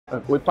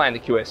We play in the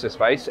QSR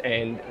space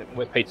and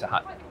we're Pizza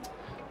Hut.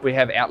 We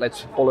have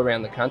outlets all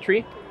around the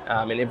country.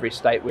 In every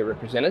state we're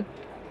represented.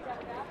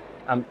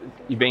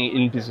 You're being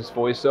in business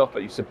for yourself,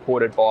 but you're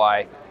supported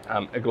by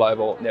a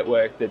global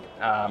network that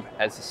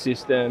has the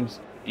systems,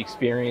 the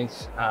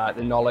experience,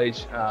 the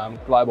knowledge,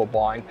 global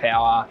buying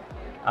power,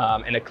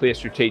 and a clear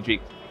strategic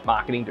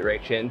marketing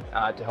direction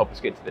to help us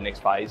get to the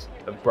next phase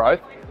of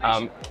growth,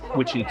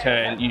 which in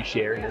turn you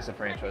share in as a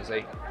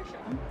franchisee.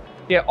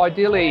 Yeah,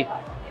 ideally,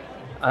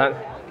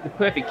 the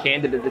perfect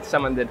candidate is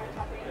someone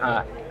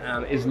that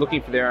is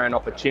looking for their own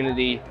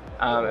opportunity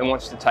and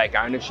wants to take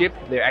ownership.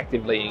 They're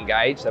actively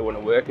engaged, they want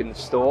to work in the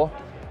store.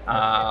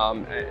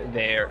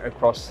 They're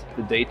across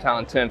the detail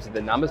in terms of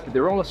the numbers, but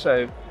they're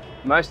also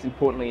most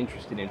importantly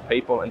interested in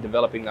people and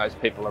developing those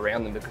people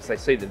around them because they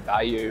see the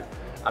value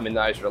in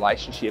those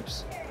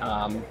relationships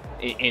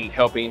in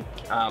helping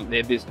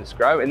their business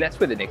grow. And that's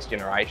where the next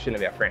generation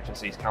of our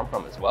franchisees come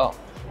from as well,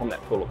 from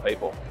that pool of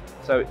people.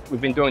 So we've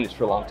been doing this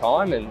for a long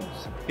time, and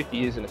 50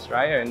 years in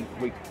Australia, and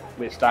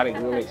we're starting to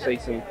really see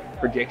some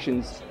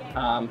projections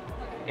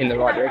in the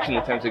right direction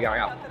in terms of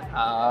going up.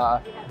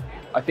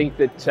 I think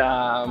that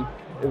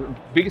the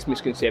biggest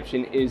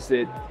misconception is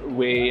that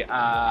we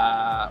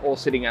are all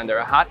sitting under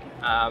a hut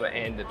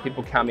and that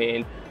people come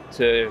in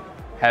to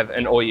have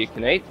an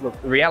all-you-can-eat.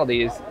 Look, the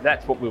reality is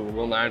that's what we were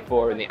well known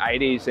for in the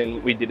 80s,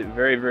 and we did it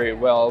very, very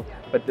well,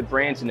 but the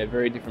brand's in a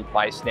very different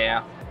place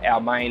now.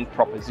 Our main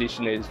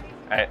proposition is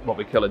at what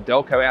we call a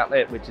Delco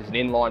outlet, which is an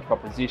inline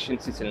proposition,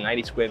 sits in an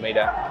 80 square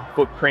metre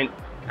footprint,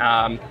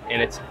 and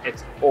it's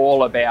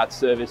all about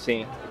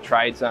servicing the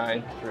trade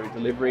zone through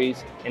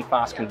deliveries and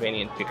fast,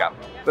 convenient pickup.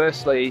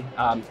 Firstly,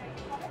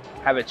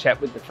 have a chat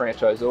with the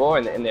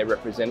franchisor and their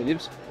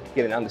representatives,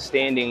 get an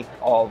understanding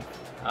of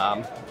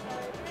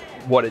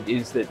what it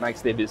is that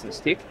makes their business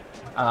tick,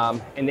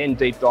 and then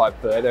deep dive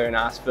further and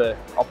ask for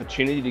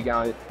opportunity to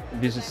go and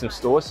visit some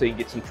stores so you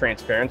get some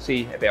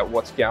transparency about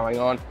what's going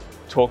on,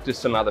 talk to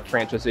some other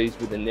franchisees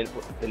within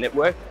the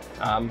network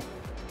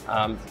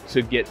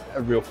to get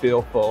a real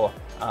feel for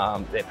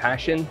their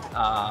passion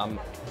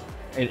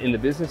in the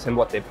business and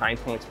what their pain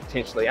points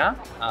potentially are.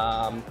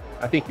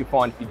 I think you'll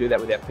find if you do that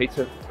with our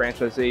pizza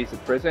franchisees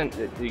at present,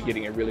 that you're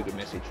getting a really good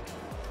message.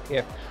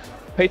 Yeah.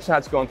 Pizza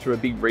Hut's gone through a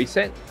big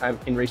reset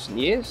in recent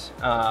years,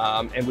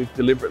 and we've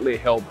deliberately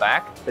held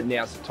back, but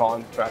now's the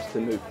time for us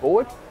to move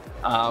forward.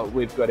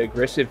 We've got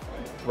aggressive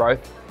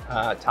growth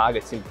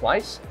targets in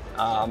place,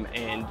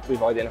 and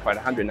we've identified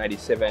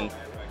 187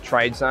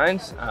 trade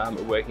zones.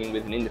 We're working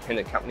with an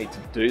independent company to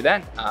do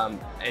that,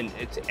 and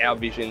it's our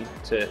vision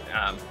to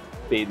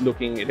be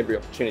looking at every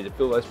opportunity to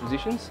fill those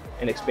positions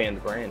and expand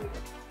the brand.